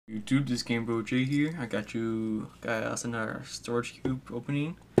YouTube, this ThegamingBrosA&J here. I got you guys another storage cube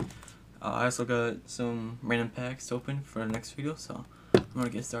opening. I also got some random packs to open for the next video, so I'm gonna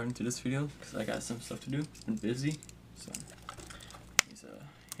get started into this video because I got some stuff to do. I'm busy, so here's a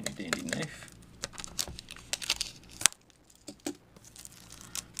handy dandy knife.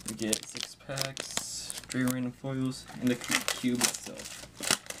 We get 6 packs, 3 random foils, and the cube itself.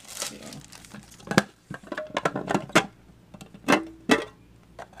 So,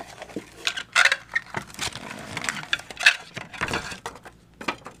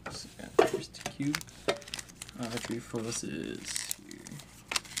 cube. 3 foils is here.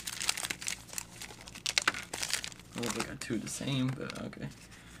 Oh, we got 2 the same, but okay.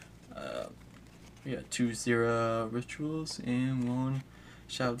 We got 2 Zera rituals and 1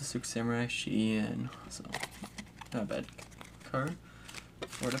 Shadow of the Six Samurai Shien. So not a bad card.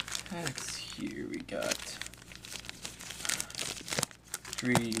 For the packs here, we got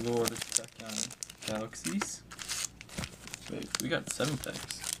 3 Lord of Tekken Galaxies. Wait, we got 7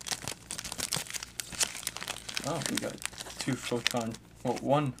 packs. Oh, we got 2 Photon, well,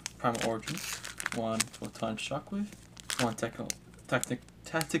 1 Primal Origin, 1 Photon Shockwave, 1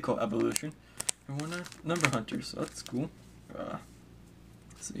 Tactical Evolution, and 1 Number Hunter, so that's cool.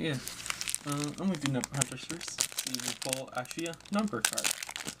 So yeah, I'm gonna do Number Hunters first. We will pull actually a number card.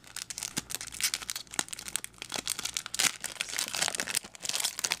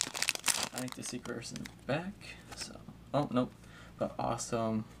 I think the secret is in the back, so, oh, nope, but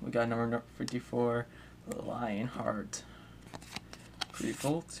awesome. We got number 54. Lionheart, pretty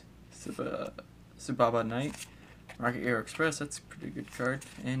Volt, Subaba Knight, Rocket Air Express, that's a pretty good card,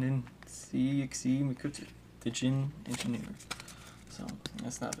 and then CXE Mikuta, the Jin Engineer, so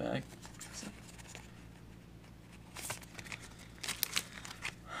that's not bad. So,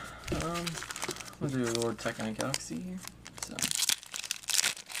 we'll do Lord Tekken Galaxy here, so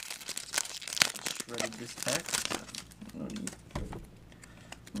shredded this pack, so no need.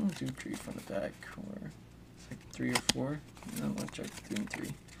 I'm gonna do 3 from the back, or it's like 3 or 4. No, I'll try doing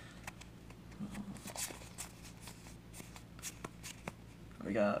 3.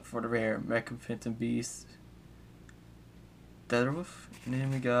 We got for the rare Mecha Phantom Beast, Deadwolf, and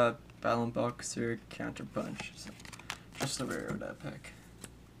then we got Battle Boxer Counter Punch. So just the rare of that pack.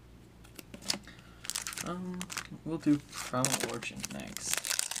 We'll do Primal Origin next.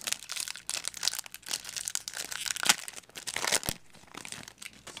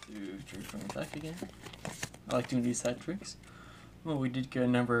 Do 3 from the back again. I like doing these side tricks. Well, we did get a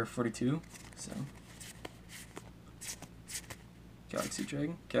number 42, so Galaxy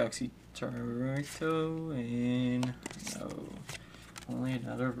Dragon, Galaxy Torito, and no, only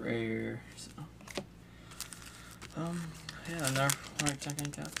another rare. So, yeah, another Lord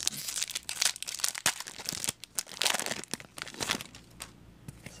Tekken Galaxy.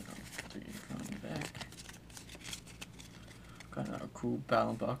 So 3 from the back. Got our cool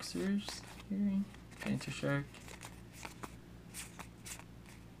Battle Boxers here. Painter Shark.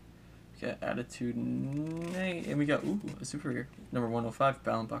 We got Attitude Knight. And we got, ooh, a super rare. Number 105,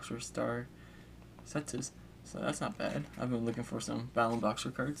 Battle Boxer Star Setsus. So that's not bad. I've been looking for some Battle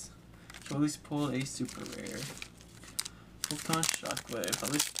Boxer cards. So at least pull a super rare. Photon Shockwave.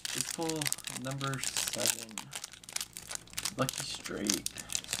 At least pull number 7. Lucky Straight.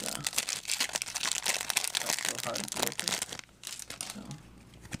 So that's so hard to open. So,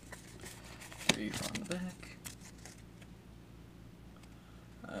 3 on the back.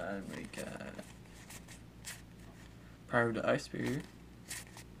 And we got Power to Ice Barrier,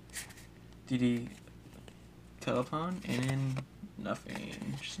 DD Telepon, and then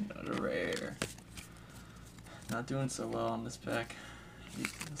nothing. Just another rare. Not doing so well on this pack.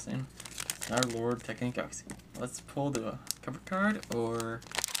 The same. Our Lord Tekken Galaxy. Let's pull the cover card or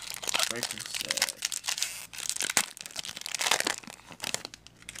breaker set.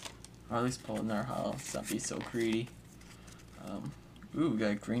 Or at least pull another hollow. Let's not be so greedy. Ooh, we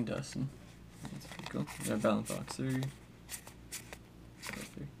got Green Dustin. That's pretty cool. We got Battle Boxer.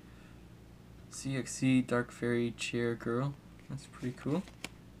 CXE Dark Fairy Chair Girl. That's pretty cool.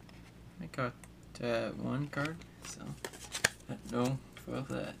 I got that 1 card, so no for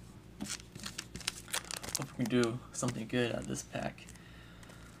that. Hope we can do something good out of this pack.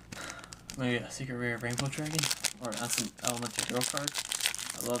 Maybe a secret rare Rainbow Dragon, or some elemental hero card.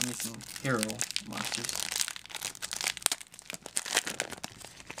 I love me some hero monsters.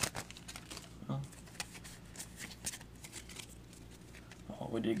 Oh,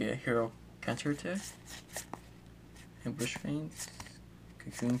 we did get a hero counter attack. Ambush Feint,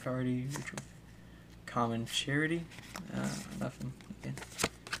 Cocoon Party, Common Charity. Nothing again.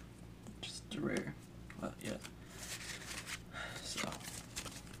 Just a rare. Well, yeah. So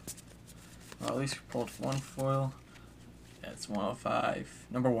at least pulled one foil. That's 105.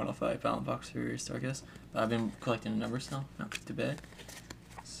 Number 105 Balance Boxer Star, I guess. But I've been collecting the numbers now. Not too bad.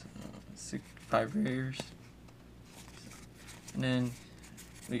 So, 5 rares. And then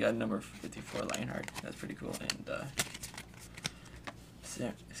we got number 54 Lionheart. That's pretty cool. And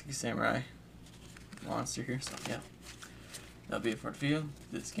Samurai monster here. So yeah, that'll be it for the video.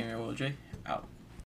 This is ThegamingBrosA&J out.